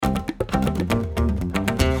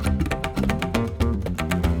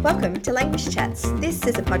Welcome to Language Chats. This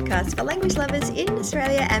is a podcast for language lovers in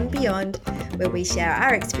Australia and beyond, where we share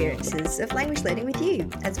our experiences of language learning with you,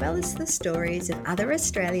 as well as the stories of other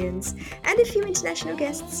Australians and a few international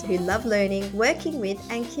guests who love learning, working with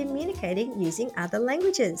and communicating using other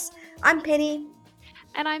languages. I'm Penny.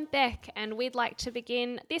 And I'm Beck, and we'd like to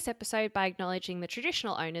begin this episode by acknowledging the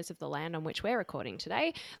traditional owners of the land on which we're recording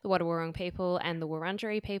today, the Wadawurrung people and the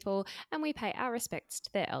Wurundjeri people, and we pay our respects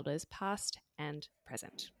to their elders past and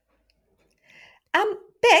present.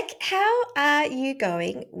 Beck, how are you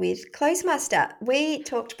going with Closemaster? We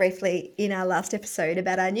talked briefly in our last episode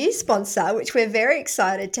about our new sponsor, which we're very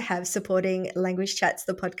excited to have supporting Language Chats,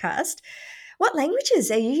 the podcast. What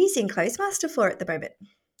languages are you using Closemaster for at the moment?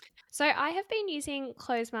 So I have been using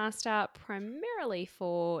Closemaster primarily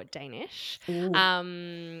for Danish,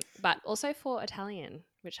 but also for Italian,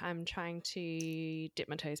 which I'm trying to dip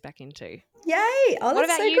my toes back into. Yay! Oh, what that's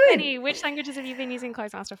about so you, good. Penny? Which languages have you been using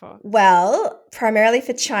Closemaster for? Well, primarily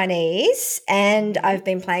for Chinese, and I've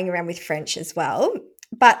been playing around with French as well.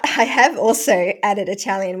 But I have also added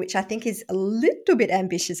Italian, which I think is a little bit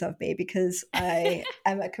ambitious of me because I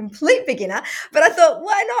am a complete beginner. But I thought,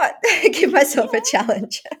 why not give myself a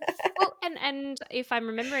challenge? Well, and if I'm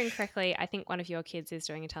remembering correctly, I think one of your kids is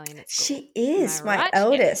doing Italian at school. She is. My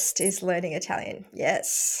eldest is learning Italian.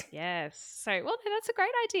 Yes. Yes. So, well, that's a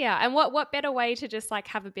great idea. And what better way to just like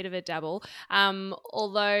have a bit of a dabble?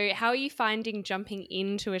 Although, how are you finding jumping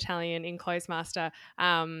into Italian in Closemaster?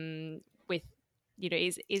 With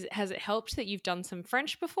has it helped that you've done some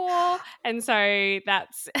French before? And so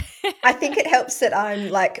that's I think it helps that I'm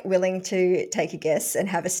like willing to take a guess and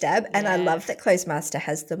have a stab. And I love that Closemaster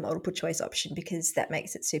has the multiple choice option because that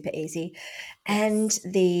makes it super easy. And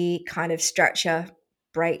the kind of structure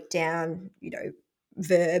breakdown,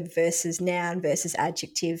 verb versus noun versus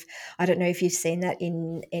adjective. I don't know if you've seen that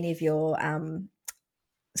in any of your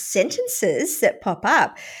sentences that pop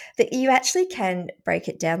up, that you actually can break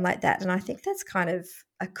it down like that. And I think that's kind of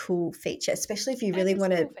a cool feature, especially if you really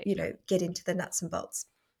want to, get into the nuts and bolts.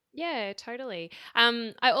 Yeah, totally.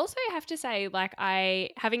 I also have to say,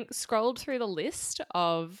 having scrolled through the list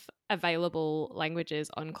of available languages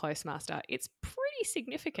on Closemaster, it's pretty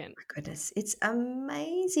significant. My goodness, it's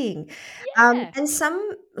amazing. Yeah. And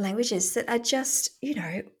some languages that are just,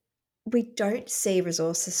 we don't see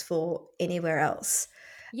resources for anywhere else.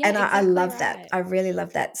 Yeah, and exactly I love right. that. I really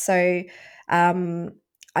love that. So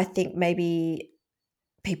I think maybe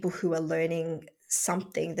people who are learning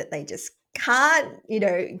something that they just can't,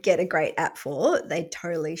 get a great app for, they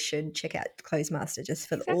totally should check out Closemaster just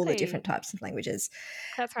for all the different types of languages.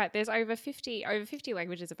 That's right. There's over 50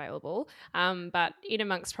 languages available, but in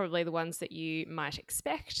amongst probably the ones that you might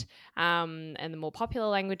expect and the more popular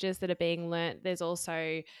languages that are being learnt, there's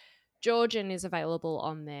also Georgian is available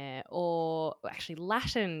on there, or actually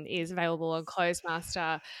Latin is available on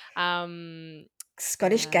Closemaster.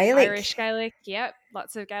 Scottish Gaelic. Irish Gaelic, yep,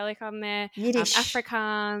 lots of Gaelic on there. Yiddish.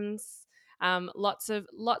 Afrikaans, lots of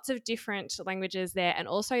different languages there, and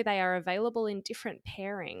also they are available in different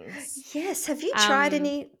pairings. Yes, have you tried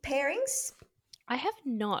any pairings? I have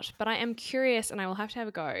not, but I am curious, and I will have to have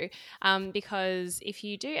a go because if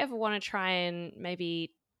you do ever want to try and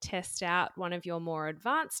maybe test out one of your more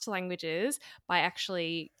advanced languages by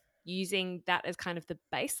actually using that as kind of the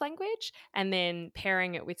base language and then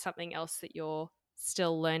pairing it with something else that you're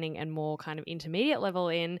still learning and more kind of intermediate level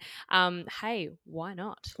in, hey, why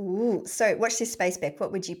not? Ooh, so watch this space, Beck.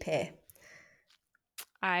 What would you pair?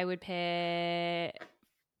 I would pair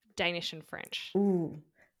Danish and French. Ooh,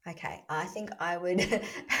 okay. I think I would,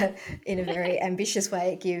 in a very ambitious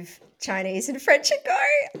way, give Chinese and French a go.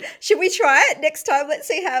 Should we try it next time? Let's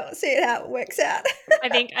see how it works out. I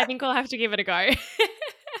think we'll have to give it a go.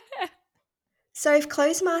 So if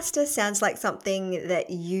Closemaster sounds like something that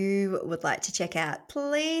you would like to check out,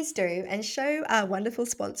 please do and show our wonderful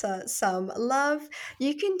sponsor some love.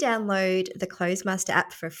 You can download the Closemaster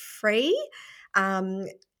app for free. CLOZEMASTER.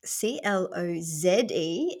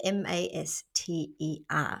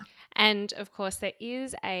 And of course, there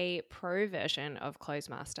is a pro version of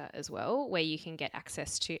Closemaster as well, where you can get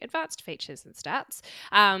access to advanced features and stats.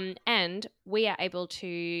 And we are able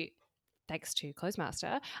to, thanks to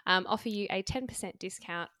Closemaster, offer you a 10%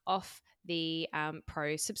 discount off the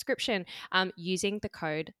pro subscription using the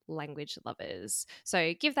code Language Lovers.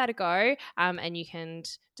 So give that a go and you can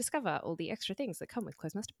discover all the extra things that come with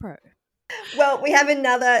Closemaster Pro. Well, we have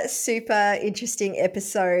another super interesting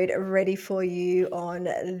episode ready for you on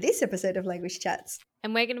this episode of Language Chats.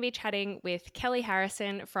 And we're going to be chatting with Kelly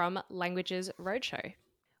Harrison from Languages Roadshow.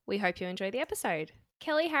 We hope you enjoy the episode.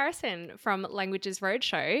 Kelly Harrison from Languages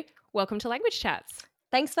Roadshow, welcome to Language Chats.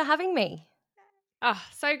 Thanks for having me. Oh,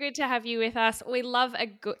 so good to have you with us. We love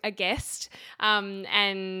a guest,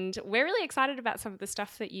 and we're really excited about some of the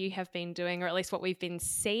stuff that you have been doing, or at least what we've been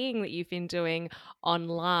seeing that you've been doing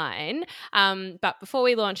online. But before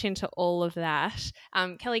we launch into all of that,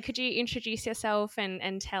 Kelly, could you introduce yourself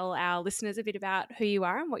and tell our listeners a bit about who you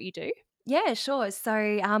are and what you do? Yeah, sure.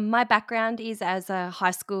 So, my background is as a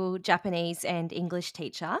high school Japanese and English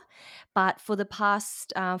teacher. But for the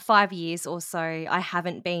past 5 years or so, I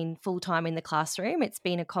haven't been full time in the classroom. It's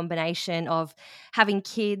been a combination of having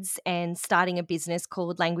kids and starting a business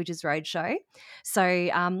called Languages Roadshow. So,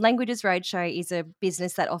 Languages Roadshow is a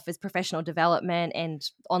business that offers professional development and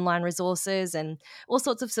online resources and all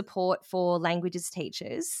sorts of support for languages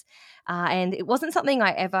teachers. And it wasn't something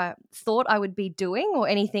I ever thought I would be doing or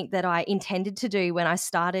anything that I intended to do when I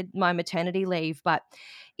started my maternity leave, but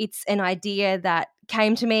it's an idea that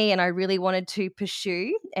came to me and I really wanted to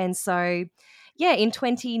pursue. And so, yeah, in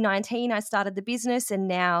 2019, I started the business, and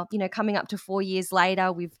now, coming up to 4 years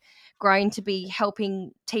later, we've grown to be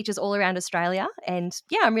helping teachers all around Australia. And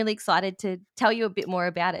yeah, I'm really excited to tell you a bit more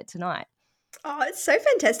about it tonight. Oh, it's so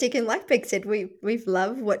fantastic. And like Beck said, we've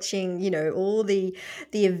loved watching, all the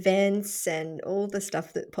events and all the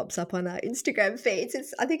stuff that pops up on our Instagram feeds.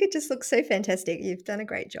 I think it just looks so fantastic. You've done a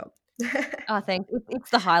great job. I think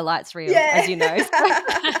it's the highlights reel, as Yeah. you know.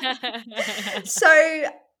 So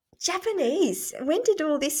Japanese, when did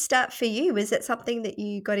all this start for you? Was it something that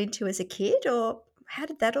you got into as a kid, or how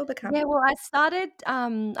did that all become? Yeah, well, I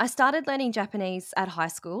started learning Japanese at high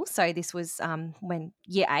school. So this was when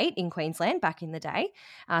year 8 in Queensland back in the day.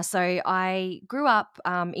 So I grew up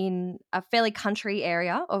in a fairly country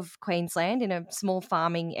area of Queensland in a small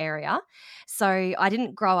farming area. So I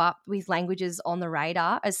didn't grow up with languages on the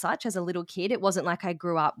radar as such as a little kid. It wasn't like I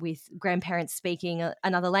grew up with grandparents speaking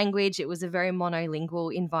another language. It was a very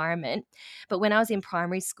monolingual environment. But when I was in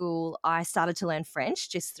primary school, I started to learn French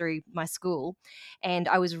just through my school, and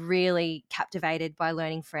I was really captivated by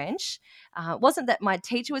learning French. It wasn't that my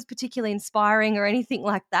teacher was particularly inspiring or anything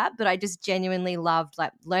like that, but I just genuinely loved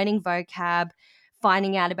like learning vocab,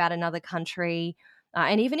 finding out about another country.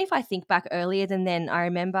 And even if I think back earlier than then, I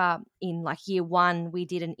remember in like year 1, we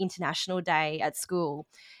did an international day at school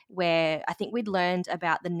where I think we'd learned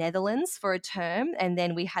about the Netherlands for a term. And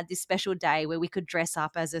then we had this special day where we could dress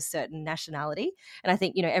up as a certain nationality. And I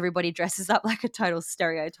think, everybody dresses up like a total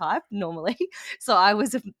stereotype normally. So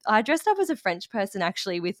I dressed up as a French person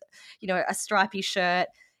actually with, a stripy shirt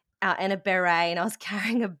and a beret, and I was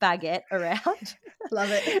carrying a baguette around.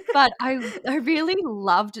 Love it. But I really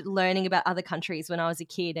loved learning about other countries when I was a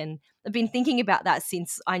kid, and I've been thinking about that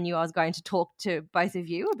since I knew I was going to talk to both of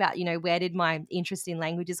you about, where did my interest in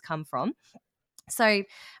languages come from. So I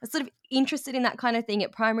was sort of interested in that kind of thing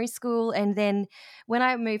at primary school. And then when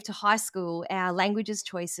I moved to high school, our languages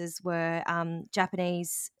choices were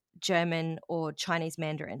Japanese, German, or Chinese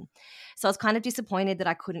Mandarin. So I was kind of disappointed that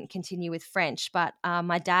I couldn't continue with French. But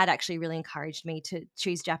my dad actually really encouraged me to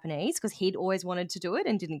choose Japanese because he'd always wanted to do it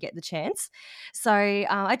and didn't get the chance. So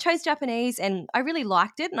I chose Japanese and I really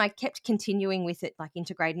liked it. And I kept continuing with it like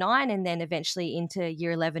into grade 9 and then eventually into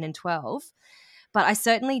year 11 and 12. But I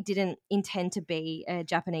certainly didn't intend to be a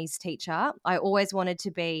Japanese teacher. I always wanted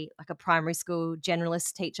to be like a primary school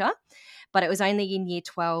generalist teacher. But it was only in year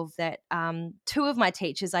 12 that two of my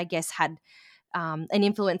teachers, I guess, had an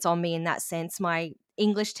influence on me in that sense. My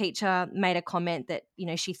English teacher made a comment that,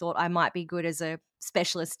 she thought I might be good as a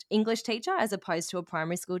specialist English teacher as opposed to a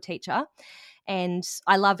primary school teacher. And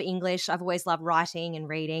I love English. I've always loved writing and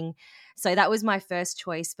reading. So that was my first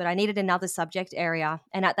choice, but I needed another subject area.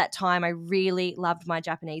 And at that time, I really loved my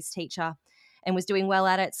Japanese teacher and was doing well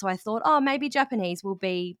at it. So I thought, oh, maybe Japanese will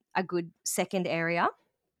be a good second area.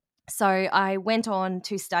 So I went on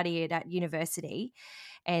to study it at university.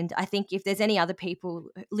 And I think if there's any other people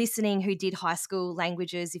listening who did high school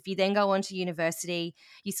languages, if you then go on to university,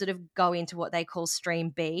 you sort of go into what they call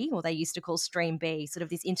stream B, or they used to call stream B, sort of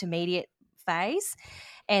this intermediate phase.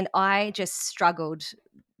 And I just struggled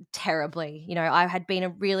terribly. I had been a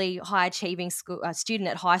really high achieving student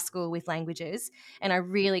at high school with languages, and I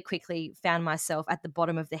really quickly found myself at the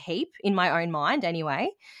bottom of the heap in my own mind anyway.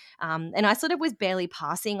 And I sort of was barely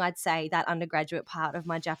passing, I'd say, that undergraduate part of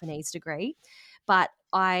my Japanese degree. But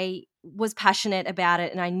I was passionate about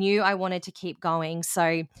it and I knew I wanted to keep going.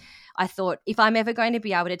 So I thought, if I'm ever going to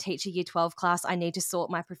be able to teach a year 12 class, I need to sort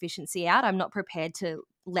my proficiency out. I'm not prepared to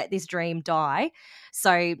let this dream die.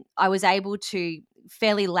 So I was able to,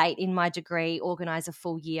 fairly late in my degree, organise a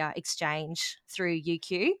full year exchange through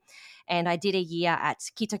UQ. And I did a year at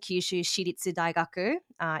Kitakyushu Shiritsu Daigaku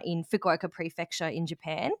in Fukuoka Prefecture in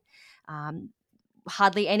Japan.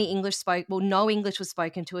 hardly any English no English was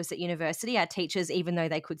spoken to us at university. Our teachers, even though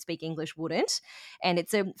they could speak English, wouldn't. And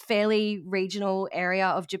it's a fairly regional area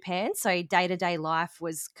of Japan. So day-to-day life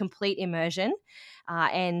was complete immersion.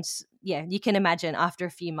 And yeah, you can imagine after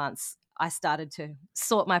a few months, I started to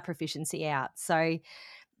sort my proficiency out. So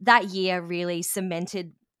that year really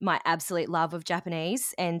cemented my absolute love of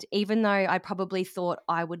Japanese. And even though I probably thought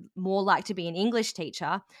I would more like to be an English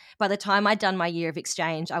teacher, by the time I'd done my year of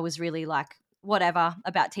exchange, I was really like, whatever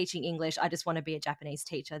about teaching English. I just want to be a Japanese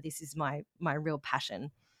teacher. This is my real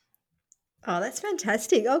passion. Oh, that's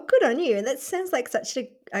fantastic. Oh, good on you. And that sounds like such a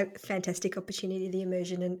fantastic opportunity, the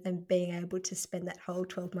immersion and being able to spend that whole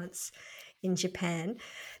 12 months in Japan.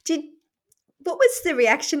 Did What was the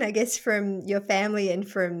reaction, I guess, from your family and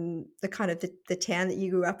from the kind of the town that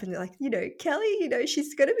you grew up in? They're like, Kelly,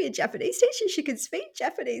 she's going to be a Japanese teacher. She can speak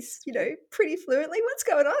Japanese, pretty fluently. What's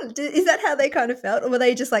going on? Is that how they kind of felt? Or were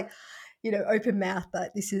they just like, open mouth,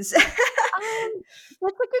 like this is. That's a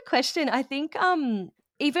good question. I think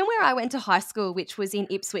even where I went to high school, which was in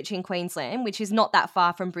Ipswich in Queensland, which is not that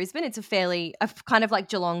far from Brisbane, it's kind of like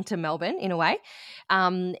Geelong to Melbourne in a way.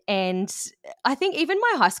 And I think even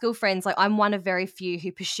my high school friends, like I'm one of very few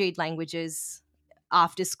who pursued languages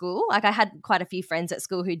after school. Like I had quite a few friends at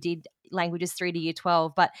school who did languages through to year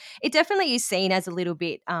 12, but it definitely is seen as a little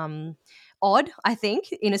bit odd, I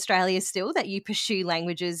think, in Australia still that you pursue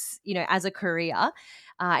languages, as a career.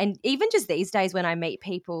 And even just these days when I meet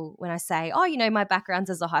people, when I say, oh, my background's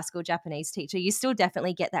as a high school Japanese teacher, you still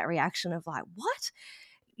definitely get that reaction of like, what?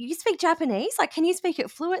 You speak Japanese? Like, can you speak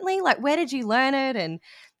it fluently? Like, where did you learn it? And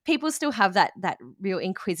people still have that real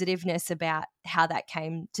inquisitiveness about how that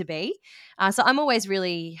came to be. So I'm always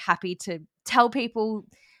really happy to tell people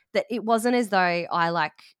that it wasn't as though I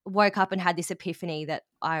like woke up and had this epiphany that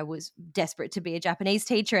I was desperate to be a Japanese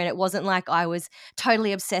teacher, and it wasn't like I was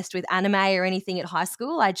totally obsessed with anime or anything at high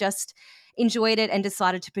school. I just enjoyed it and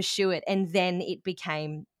decided to pursue it, and then it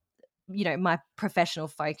became, my professional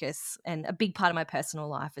focus and a big part of my personal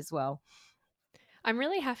life as well. I'm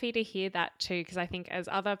really happy to hear that too, because I think as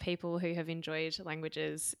other people who have enjoyed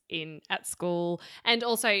languages at school and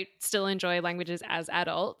also still enjoy languages as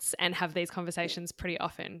adults and have these conversations pretty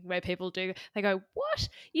often where people they go, what?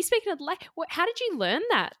 You speak it like what? How did you learn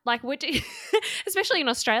that? Like, what do you, especially in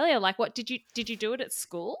Australia, like what did you do it at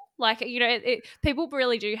school? Like, people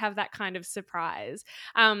really do have that kind of surprise.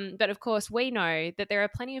 But of course, we know that there are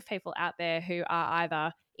plenty of people out there who are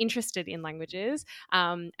either interested in languages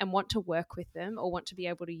and want to work with them or want to be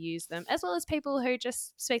able to use them, as well as people who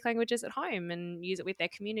just speak languages at home and use it with their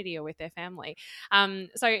community or with their family.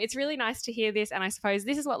 So it's really nice to hear this, and I suppose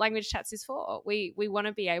this is what Language Chats is for. We want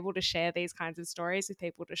to be able to share these kinds of stories with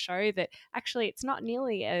people to show that actually it's not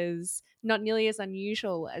nearly as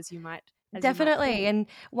unusual as you might. Definitely. And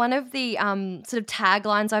one of the sort of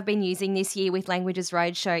taglines I've been using this year with Languages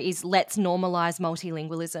Roadshow is let's normalize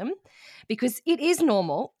multilingualism, because it is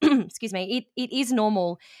normal. Excuse me. It is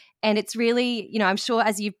normal. And it's really, I'm sure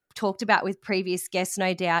as you've talked about with previous guests,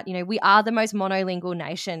 no doubt, we are the most monolingual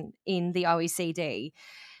nation in the OECD,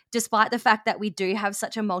 despite the fact that we do have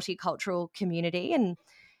such a multicultural community. And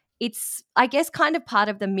it's, I guess, kind of part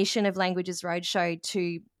of the mission of Languages Roadshow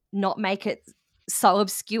to not make it so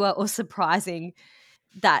obscure or surprising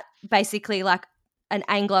that basically like an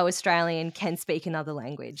Anglo-Australian can speak another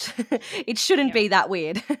language. It shouldn't be that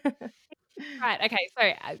weird. Right. Okay.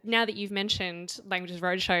 So now that you've mentioned Languages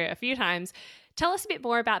Roadshow a few times, tell us a bit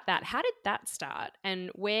more about that. How did that start, and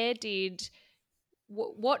what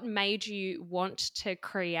made you want to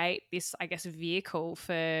create this, I guess, vehicle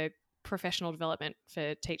for professional development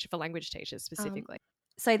for language teachers specifically?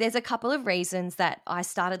 So there's a couple of reasons that I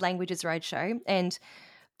started Languages Roadshow, and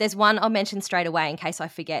there's one I'll mention straight away in case I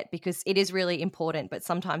forget, because it is really important, but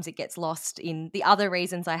sometimes it gets lost in the other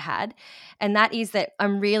reasons I had. And that is that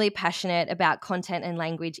I'm really passionate about content and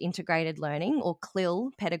language integrated learning, or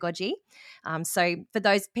CLIL pedagogy. So for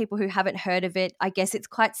those people who haven't heard of it, I guess it's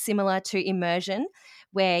quite similar to immersion,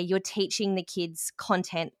 where you're teaching the kids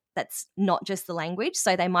content that's not just the language.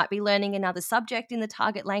 So they might be learning another subject in the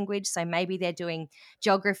target language. So maybe they're doing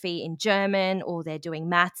geography in German, or they're doing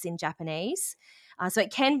maths in Japanese. So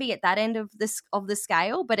it can be at that end of the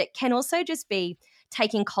scale, but it can also just be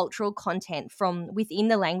taking cultural content from within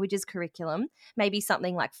the languages curriculum, maybe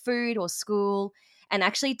something like food or school, and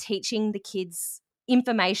actually teaching the kids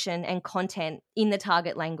information and content in the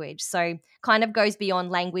target language. So kind of goes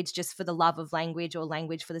beyond language just for the love of language or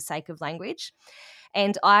language for the sake of language.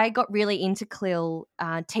 And I got really into CLIL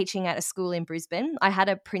teaching at a school in Brisbane. I had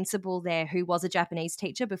a principal there who was a Japanese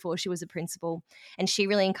teacher before she was a principal, and she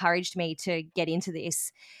really encouraged me to get into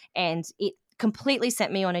this. And it completely set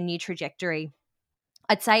me on a new trajectory.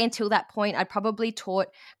 I'd say until that point, I'd probably taught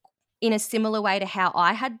in a similar way to how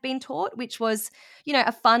I had been taught, which was,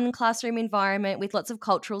 a fun classroom environment with lots of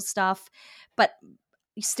cultural stuff, but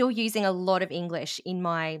still using a lot of English in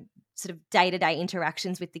my sort of day-to-day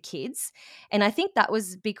interactions with the kids. And I think that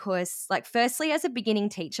was because, like, firstly, as a beginning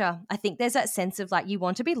teacher, I think there's that sense of like you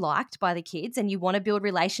want to be liked by the kids and you want to build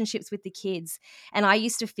relationships with the kids. And I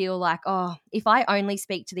used to feel like, oh, if I only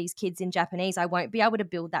speak to these kids in Japanese, I won't be able to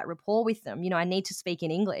build that rapport with them. I need to speak in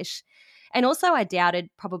English. And also I doubted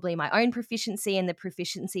probably my own proficiency and the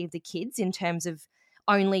proficiency of the kids in terms of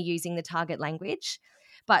only using the target language.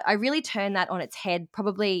 But I really turned that on its head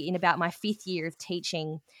probably in about my 5th year of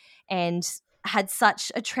teaching, and had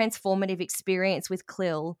such a transformative experience with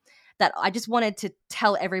CLIL that I just wanted to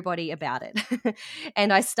tell everybody about it.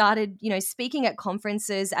 And I started, speaking at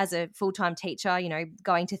conferences as a full-time teacher,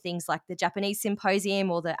 going to things like the Japanese Symposium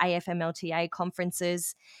or the AFMLTA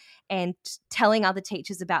conferences, and telling other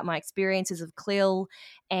teachers about my experiences of CLIL,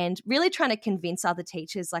 and really trying to convince other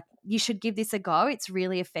teachers, like, you should give this a go. It's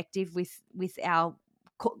really effective with our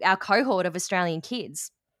cohort of Australian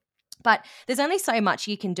kids. But there's only so much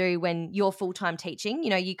you can do when you're full-time teaching.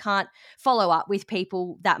 You can't follow up with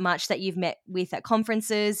people that much that you've met with at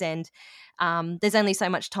conferences, and there's only so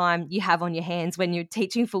much time you have on your hands when you're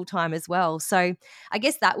teaching full-time as well. So I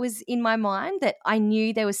guess that was in my mind, that I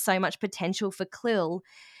knew there was so much potential for CLIL,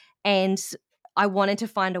 and I wanted to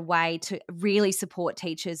find a way to really support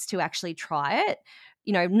teachers to actually try it.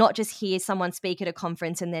 Not just hear someone speak at a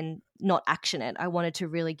conference and then not action it. I wanted to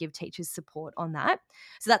really give teachers support on that.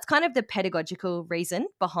 So that's kind of the pedagogical reason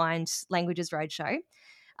behind Languages Roadshow.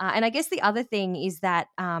 And I guess the other thing is that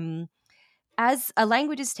as a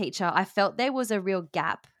languages teacher, I felt there was a real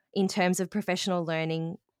gap in terms of professional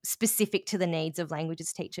learning specific to the needs of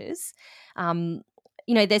languages teachers.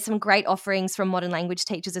 There's some great offerings from modern language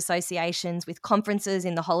teachers associations with conferences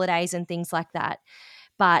in the holidays and things like that.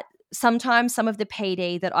 But sometimes some of the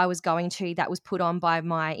PD that I was going to that was put on by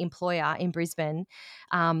my employer in Brisbane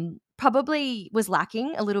probably was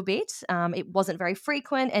lacking a little bit. It wasn't very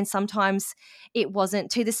frequent, and sometimes it wasn't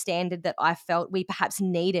to the standard that I felt we perhaps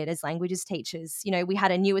needed as languages teachers. We had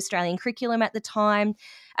a new Australian curriculum at the time.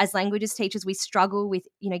 As languages teachers, we struggle with,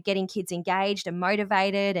 getting kids engaged and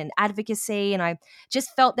motivated and advocacy. And I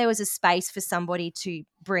just felt there was a space for somebody to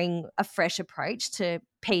bring a fresh approach to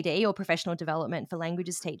PD or professional development for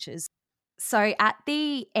languages teachers. So at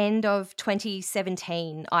the end of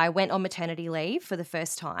 2017, I went on maternity leave for the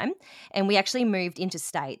first time, and we actually moved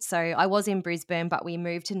interstate. So I was in Brisbane, but we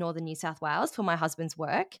moved to northern New South Wales for my husband's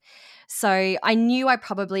work. So I knew I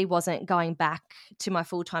probably wasn't going back to my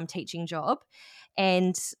full-time teaching job.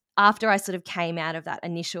 And after I sort of came out of that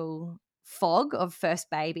initial fog of first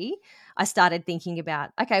baby, I started thinking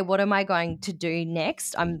about, okay, what am I going to do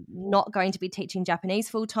next? I'm not going to be teaching Japanese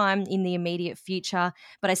full time in the immediate future,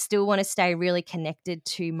 but I still want to stay really connected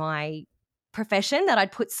to my profession that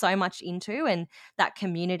I'd put so much into and that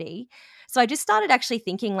community. So I just started actually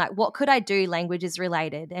thinking, like, what could I do languages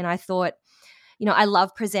related? And I thought, I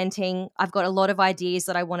love presenting. I've got a lot of ideas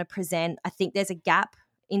that I want to present. I think there's a gap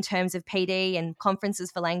in terms of PD and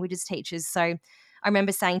conferences for languages teachers. So I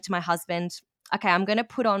remember saying to my husband, okay, I'm going to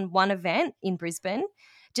put on one event in Brisbane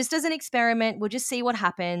just as an experiment. We'll just see what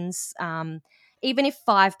happens. Even if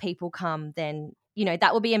 5 people come, then,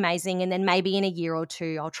 that will be amazing. And then maybe in a year or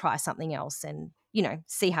 2, I'll try something else and,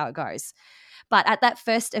 see how it goes. But at that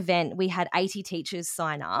first event, we had 80 teachers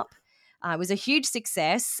sign up. It was a huge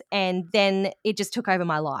success, and then it just took over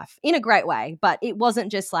my life in a great way. But it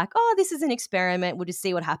wasn't just like, oh, this is an experiment, we'll just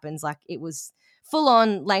see what happens. Like, it was full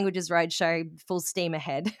on Languages Roadshow, full steam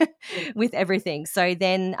ahead with everything. So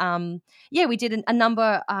then, we did a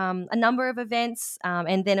number of events,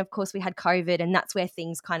 and then of course we had COVID, and that's where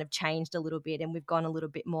things kind of changed a little bit, and we've gone a little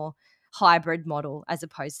bit more hybrid model as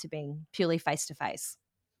opposed to being purely face to face.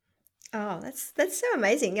 Oh, that's so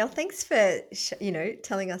amazing. Yeah, thanks for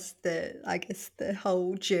telling us the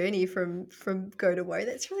whole journey from go to woe.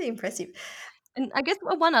 That's really impressive. And I guess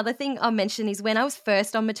one other thing I'll mention is when I was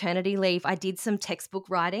first on maternity leave, I did some textbook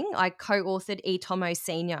writing. I co-authored Itomo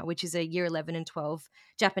Senior, which is a year 11 and 12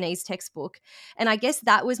 Japanese textbook. And I guess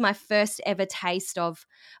that was my first ever taste of,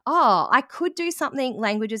 I could do something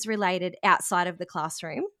languages related outside of the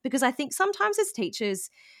classroom, because I think sometimes as teachers,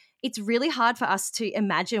 it's really hard for us to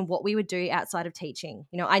imagine what we would do outside of teaching.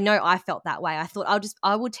 I know I felt that way. I thought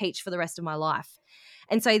I will teach for the rest of my life.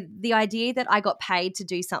 And so the idea that I got paid to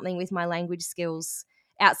do something with my language skills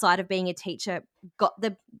outside of being a teacher got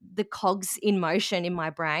the cogs in motion in my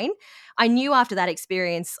brain. I knew after that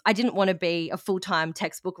experience, I didn't want to be a full-time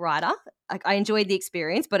textbook writer. Like, I enjoyed the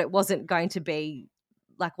experience, but it wasn't going to be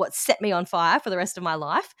like what set me on fire for the rest of my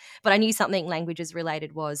life, but I knew something languages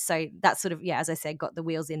related was. So that sort of, yeah, as I said, got the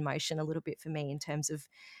wheels in motion a little bit for me in terms of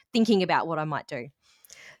thinking about what I might do.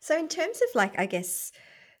 So in terms of like, I guess,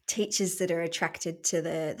 teachers that are attracted to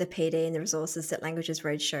the PD and the resources that Languages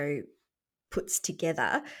Roadshow puts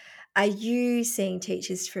together, are you seeing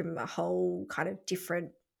teachers from a whole kind of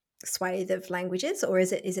different swathe of languages, or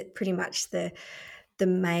is it pretty much the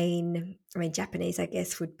main? I mean, Japanese, I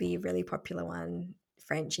guess, would be a really popular one.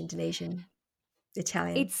 French, Indonesian,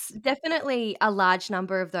 Italian. It's definitely a large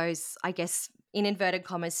number of those, I guess, in inverted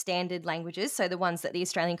commas, standard languages. So the ones that the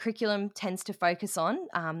Australian curriculum tends to focus on.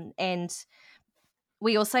 And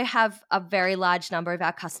we also have a very large number of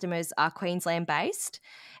our customers are Queensland based.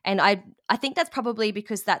 And I think that's probably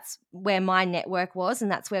because that's where my network was and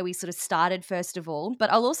that's where we sort of started first of all.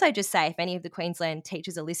 But I'll also just say if any of the Queensland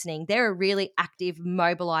teachers are listening, they're a really active,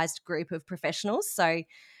 mobilised group of professionals. So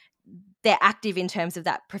they're active in terms of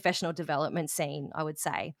that professional development scene, I would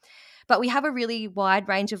say. But we have a really wide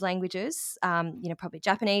range of languages, probably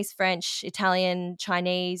Japanese, French, Italian,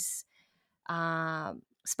 Chinese,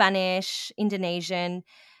 Spanish, Indonesian.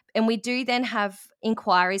 And we do then have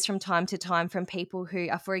inquiries from time to time from people who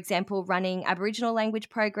are, for example, running Aboriginal language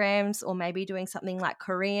programs or maybe doing something like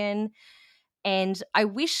Korean. And I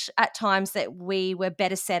wish at times that we were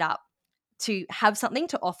better set up to have something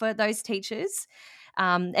to offer those teachers.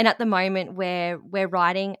 And at the moment, we're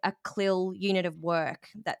writing a CLIL unit of work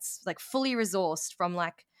that's like fully resourced from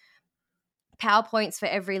like PowerPoints for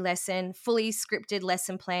every lesson, fully scripted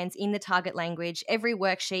lesson plans in the target language, every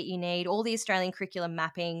worksheet you need, all the Australian curriculum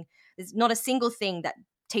mapping. There's not a single thing that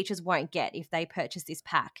teachers won't get if they purchase this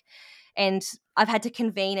pack. And I've had to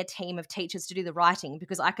convene a team of teachers to do the writing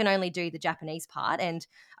because I can only do the Japanese part. And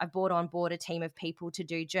I've brought on board a team of people to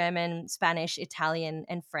do German, Spanish, Italian,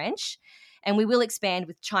 and French. And we will expand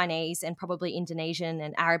with Chinese and probably Indonesian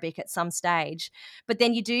and Arabic at some stage. But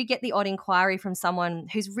then you do get the odd inquiry from someone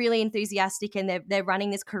who's really enthusiastic and they're running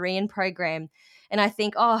this Korean program. And I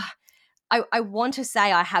think, I want to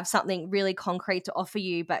say I have something really concrete to offer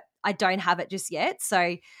you, but I don't have it just yet.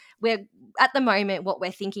 So we're at the moment, what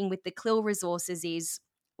we're thinking with the CLIL resources is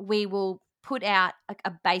we will put out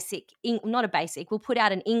we'll put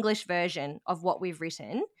out an English version of what we've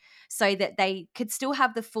written so that they could still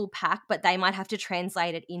have the full pack, but they might have to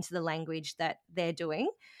translate it into the language that they're doing.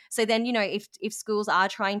 So then, if schools are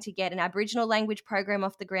trying to get an Aboriginal language program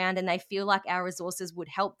off the ground and they feel like our resources would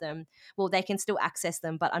help them, well, they can still access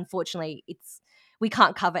them. But unfortunately, we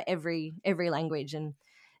can't cover every language. And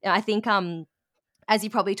I think as you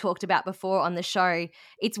probably talked about before on the show,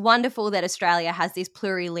 it's wonderful that Australia has this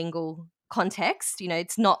plurilingual context.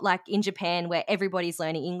 It's not like in Japan where everybody's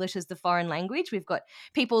learning English as the foreign language. We've got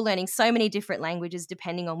people learning so many different languages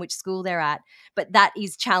depending on which school they're at. But that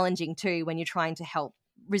is challenging too when you're trying to help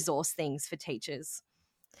resource things for teachers.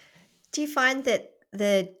 Do you find that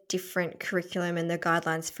the different curriculum and the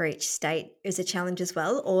guidelines for each state is a challenge as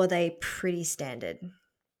well, or are they pretty standard?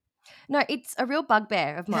 No, it's a real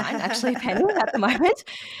bugbear of mine, actually, Penny, at the moment,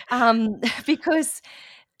 because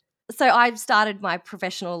so I've started my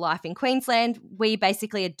professional life in Queensland. We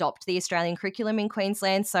basically adopt the Australian curriculum in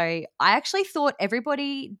Queensland. So I actually thought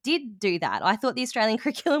everybody did do that. I thought the Australian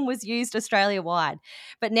curriculum was used Australia-wide.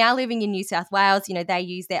 But now living in New South Wales, they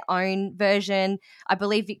use their own version. I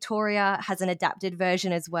believe Victoria has an adapted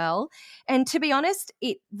version as well. And to be honest,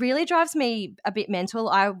 it really drives me a bit mental.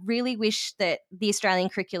 I really wish that the Australian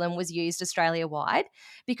curriculum was used Australia-wide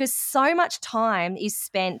because so much time is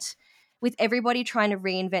spent with everybody trying to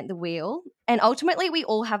reinvent the wheel. And ultimately, we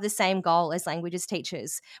all have the same goal as languages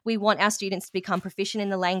teachers. We want our students to become proficient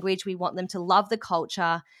in the language. We want them to love the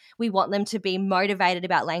culture. We want them to be motivated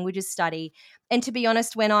about languages study. And to be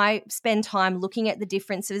honest, when I spend time looking at the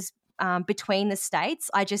differences between the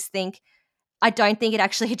states, I don't think it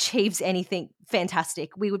actually achieves anything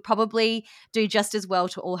fantastic. We would probably do just as well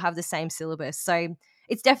to all have the same syllabus. So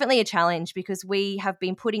it's definitely a challenge because we have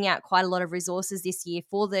been putting out quite a lot of resources this year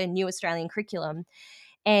for the new Australian curriculum.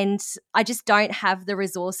 And I just don't have the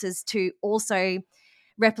resources to also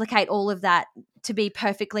replicate all of that to be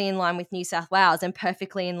perfectly in line with New South Wales and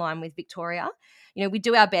perfectly in line with Victoria. We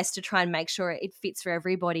do our best to try and make sure it fits for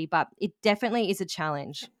everybody, but it definitely is a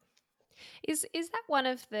challenge. Is that one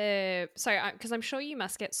of the because I'm sure you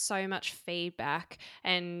must get so much feedback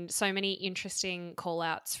and so many interesting call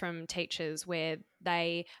outs from teachers where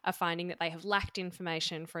they are finding that they have lacked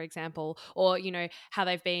information, for example, or how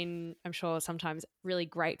they've been, I'm sure, sometimes really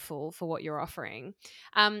grateful for what you're offering.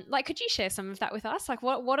 Could you share some of that with us? Like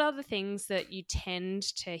what are the things that you tend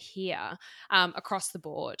to hear across the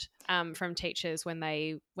board from teachers when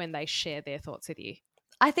they share their thoughts with you?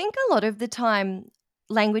 I think a lot of the time,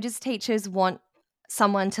 languages teachers want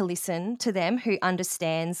someone to listen to them who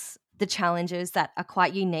understands the challenges that are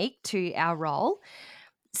quite unique to our role.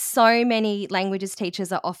 So many languages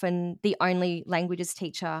teachers are often the only languages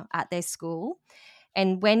teacher at their school.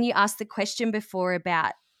 And when you asked the question before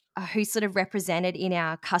about who's sort of represented in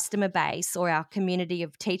our customer base or our community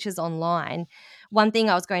of teachers online, one thing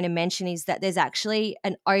I was going to mention is that there's actually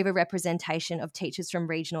an overrepresentation of teachers from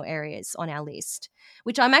regional areas on our list,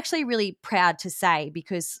 which I'm actually really proud to say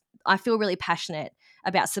because I feel really passionate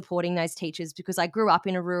about supporting those teachers because I grew up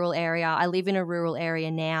in a rural area. I live in a rural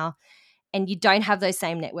area now, and you don't have those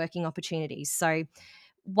same networking opportunities. So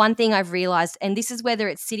one thing I've realized, and this is whether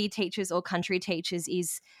it's city teachers or country teachers,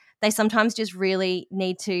 is they sometimes just really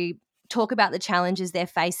need to talk about the challenges they're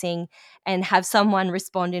facing and have someone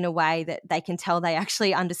respond in a way that they can tell they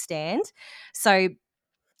actually understand. So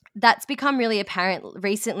that's become really apparent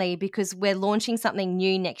recently because we're launching something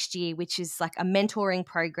new next year, which is like a mentoring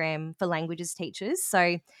program for languages teachers.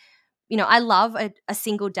 So I love a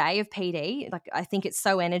single day of PD. Like, I think it's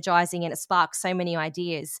so energizing and it sparks so many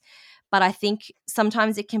ideas. But I think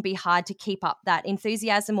sometimes it can be hard to keep up that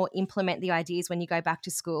enthusiasm or implement the ideas when you go back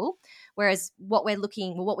to school. Whereas what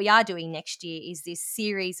we are doing next year is this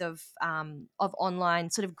series of online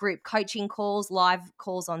sort of group coaching calls, live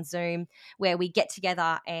calls on Zoom, where we get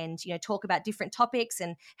together and talk about different topics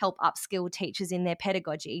and help upskill teachers in their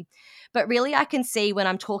pedagogy. But really, I can see when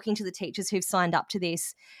I'm talking to the teachers who've signed up to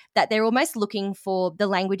this that they're almost looking for the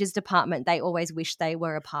languages department they always wish they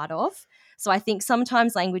were a part of. So I think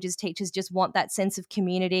sometimes languages teachers just want that sense of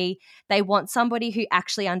community. They want somebody who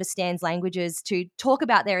actually understands languages to talk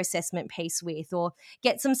about their assessment piece with, or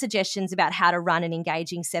get some suggestions about how to run an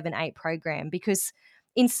engaging 7-8 program. Because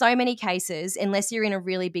in so many cases, unless you're in a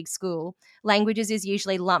really big school, languages is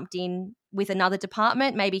usually lumped in with another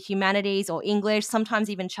department, maybe humanities or English, sometimes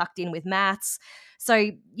even chucked in with maths. So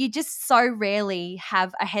you just so rarely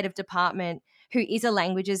have a head of department who is a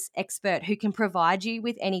languages expert who can provide you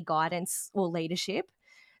with any guidance or leadership.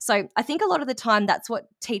 So I think a lot of the time that's what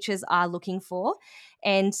teachers are looking for.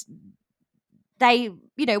 And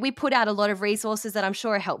we put out a lot of resources that I'm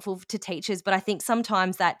sure are helpful to teachers, but I think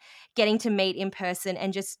sometimes that getting to meet in person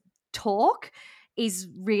and just talk is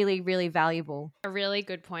really, really valuable. A really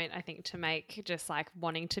good point, I think, to make, just like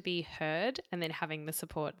wanting to be heard and then having the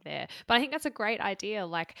support there. But I think that's a great idea.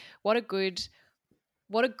 Like, what a good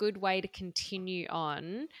way to continue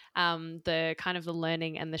on the kind of the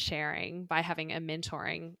learning and the sharing by having a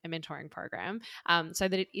mentoring program, so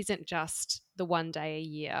that it isn't just the one day a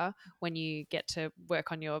year when you get to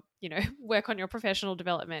work on your professional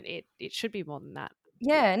development. It should be more than that.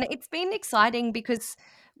 Yeah, and it's been exciting because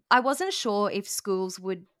I wasn't sure if schools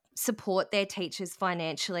would support their teachers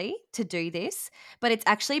financially to do this, but it's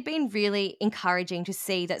actually been really encouraging to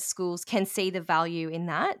see that schools can see the value in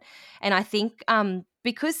that. And I think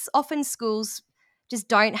because often schools just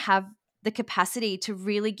don't have the capacity to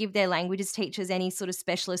really give their languages teachers any sort of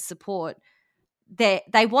specialist support,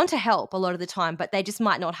 they want to help a lot of the time, but they just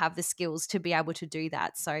might not have the skills to be able to do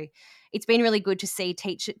that. So it's been really good to see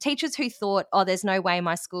teachers who thought, oh, there's no way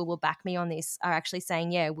my school will back me on this, are actually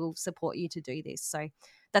saying, yeah, we'll support you to do this. So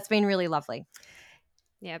that's been really lovely.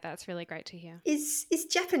 Yeah, that's really great to hear. Is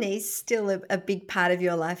Japanese still a big part of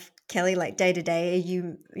your life, Kelly? Like day to day,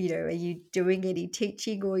 are you doing any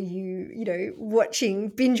teaching, or are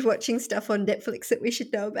you binge watching stuff on Netflix that we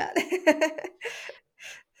should know about?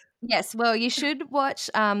 Yes, well, you should watch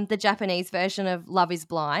the Japanese version of Love is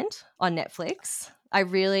Blind on Netflix. I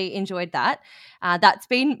really enjoyed that. That's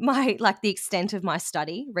been the extent of my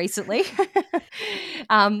study recently.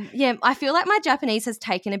 I feel like my Japanese has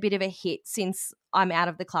taken a bit of a hit since I'm out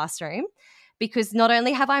of the classroom, because not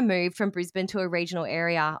only have I moved from Brisbane to a regional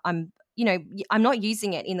area, I'm not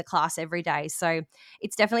using it in the class every day. So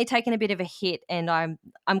it's definitely taken a bit of a hit, and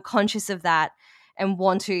I'm conscious of that and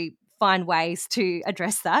want to find ways to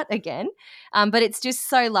address that again. But it's just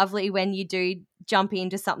so lovely when you do jump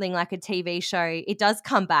into something like a TV show. It does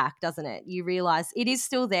come back, doesn't it? You realize it is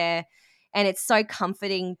still there, and it's so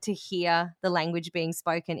comforting to hear the language being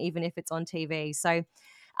spoken, even if it's on TV. So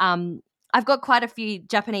I've got quite a few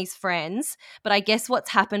Japanese friends, but I guess what's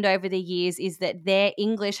happened over the years is that their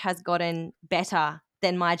English has gotten better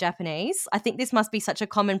than my Japanese. I think this must be such a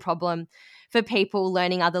common problem for people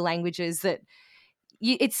learning other languages, that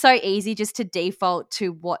it's so easy just to default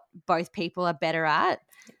to what both people are better at.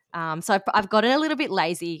 So I've gotten a little bit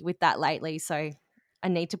lazy with that lately. So I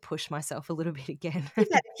need to push myself a little bit again. You've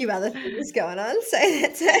had a few other things going on, so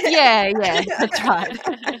that's yeah, that's right.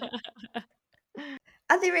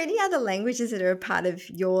 Are there any other languages that are a part of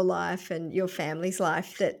your life and your family's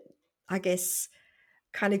life that, I guess,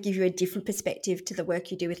 kind of give you a different perspective to the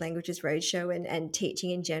work you do with Languages Roadshow and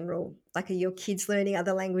teaching in general? Like, are your kids learning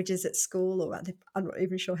other languages at school, or I'm not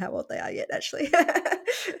even sure how old they are yet, actually.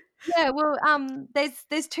 Yeah, well,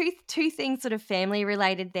 there's two things sort of family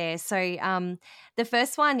related there. So, the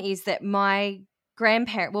first one is that my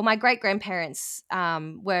great grandparents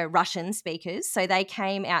were Russian speakers, so they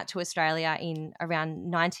came out to Australia in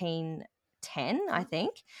around 1910, I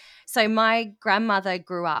think. So my grandmother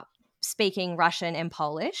grew up speaking Russian and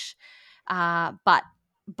Polish, but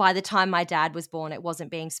by the time my dad was born, it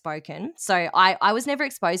wasn't being spoken. So I was never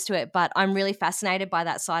exposed to it, but I'm really fascinated by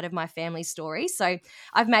that side of my family story. So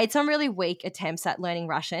I've made some really weak attempts at learning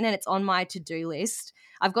Russian, and it's on my to-do list.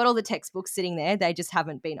 I've got all the textbooks sitting there. They just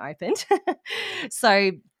haven't been opened.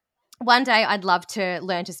 So one day I'd love to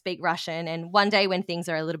learn to speak Russian, and one day when things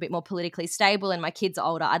are a little bit more politically stable and my kids are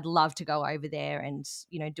older, I'd love to go over there and,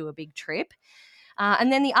 do a big trip.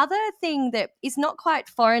 And then the other thing that is not quite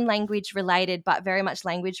foreign language related, but very much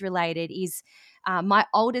language related is my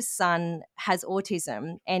oldest son has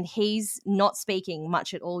autism and he's not speaking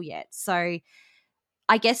much at all yet. So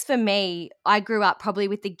I guess for me, I grew up probably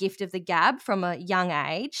with the gift of the gab from a young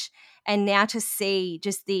age. And now to see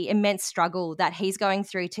just the immense struggle that he's going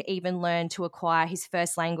through to even learn to acquire his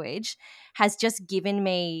first language has just given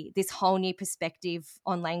me this whole new perspective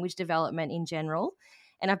on language development in general.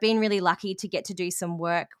 And I've been really lucky to get to do some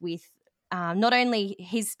work with not only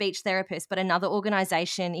his speech therapist, but another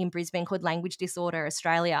organisation in Brisbane called Language Disorder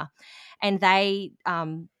Australia. And they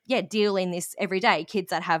deal in this every day,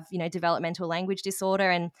 kids that have, developmental language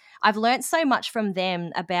disorder. And I've learned so much from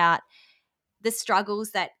them about the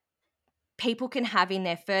struggles that people can have in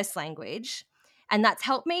their first language. And that's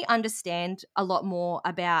helped me understand a lot more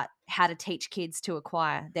about how to teach kids to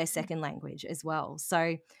acquire their second language as well.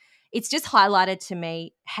 So it's just highlighted to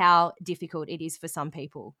me how difficult it is for some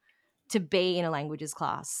people to be in a languages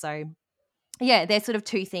class. So yeah, there's sort of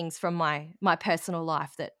two things from my personal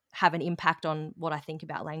life that have an impact on what I think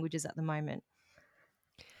about languages at the moment.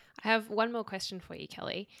 I have one more question for you,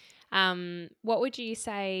 Kelly. What would you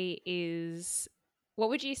say is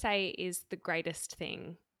the greatest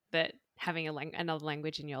thing that having another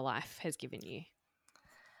language in your life has given you?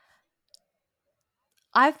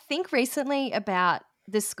 I think recently about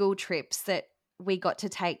the school trips that we got to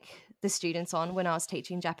take the students on when I was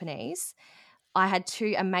teaching Japanese. I had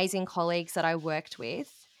two amazing colleagues that I worked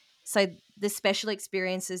with. So the special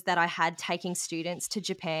experiences that I had taking students to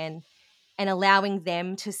Japan and allowing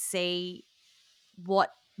them to see what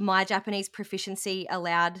my Japanese proficiency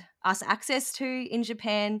allowed us access to in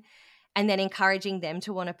Japan, and then encouraging them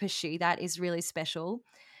to want to pursue that is really special.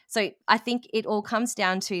 So I think it all comes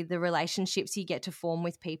down to the relationships you get to form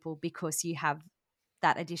with people because you have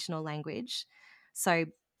that additional language. So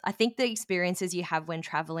I think the experiences you have when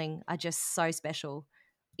traveling are just so special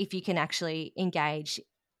if you can actually engage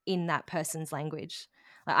in that person's language.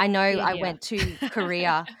 I know I went to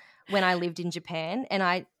Korea when I lived in Japan, and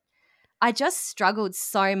I just struggled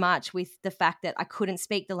so much with the fact that I couldn't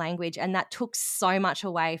speak the language, and that took so much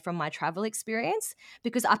away from my travel experience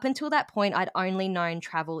because up until that point, I'd only known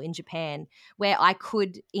travel in Japan where I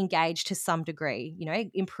could engage to some degree,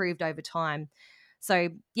 improved over time. So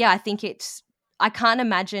yeah, I think I can't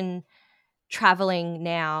imagine traveling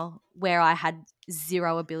now where I had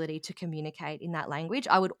zero ability to communicate in that language.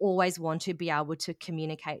 I would always want to be able to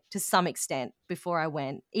communicate to some extent before I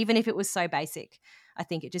went, even if it was so basic. I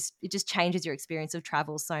think it just changes your experience of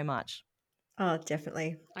travel so much. Oh,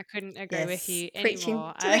 definitely. I couldn't agree with you Preaching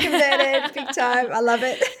anymore. to the converted, big time. I love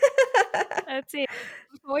it. That's it.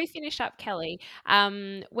 Before we finish up, Kelly,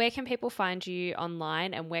 where can people find you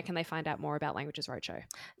online and where can they find out more about Languages Roadshow?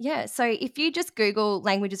 Yeah, so if you just Google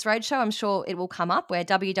Languages Roadshow, I'm sure it will come up. We're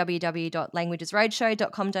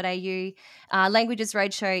www.languagesroadshow.com.au. Languages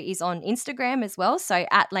Roadshow is on Instagram as well, so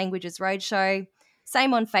at Languages Roadshow.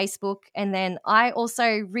 Same on Facebook. And then I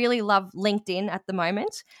also really love LinkedIn at the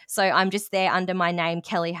moment. So I'm just there under my name,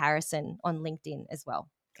 Kelly Harrison, on LinkedIn as well.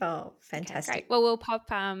 Oh, fantastic. Okay, great. Well, we'll pop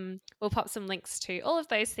some links to all of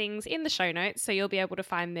those things in the show notes so you'll be able to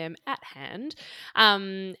find them at hand.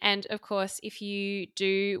 And of course, if you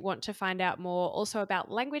do want to find out more also about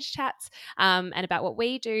language chats and about what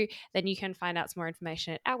we do, then you can find out some more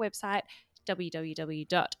information at our website,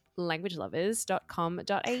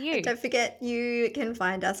 www.languagelovers.com.au. And don't forget, you can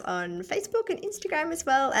find us on Facebook and Instagram as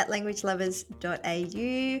well at languagelovers.au.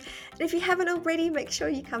 And if you haven't already, make sure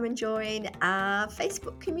you come and join our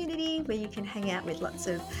Facebook community where you can hang out with lots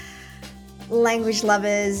of language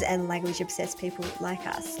lovers and language obsessed people like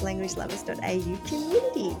us. languagelovers.au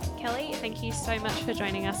community. Kelly, thank you so much for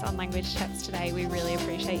joining us on Language Chats today. We really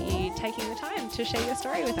appreciate you taking the time to share your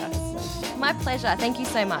story with us. My pleasure. Thank you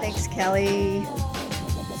so much. Thanks, Kelly.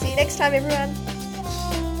 See you next time, everyone.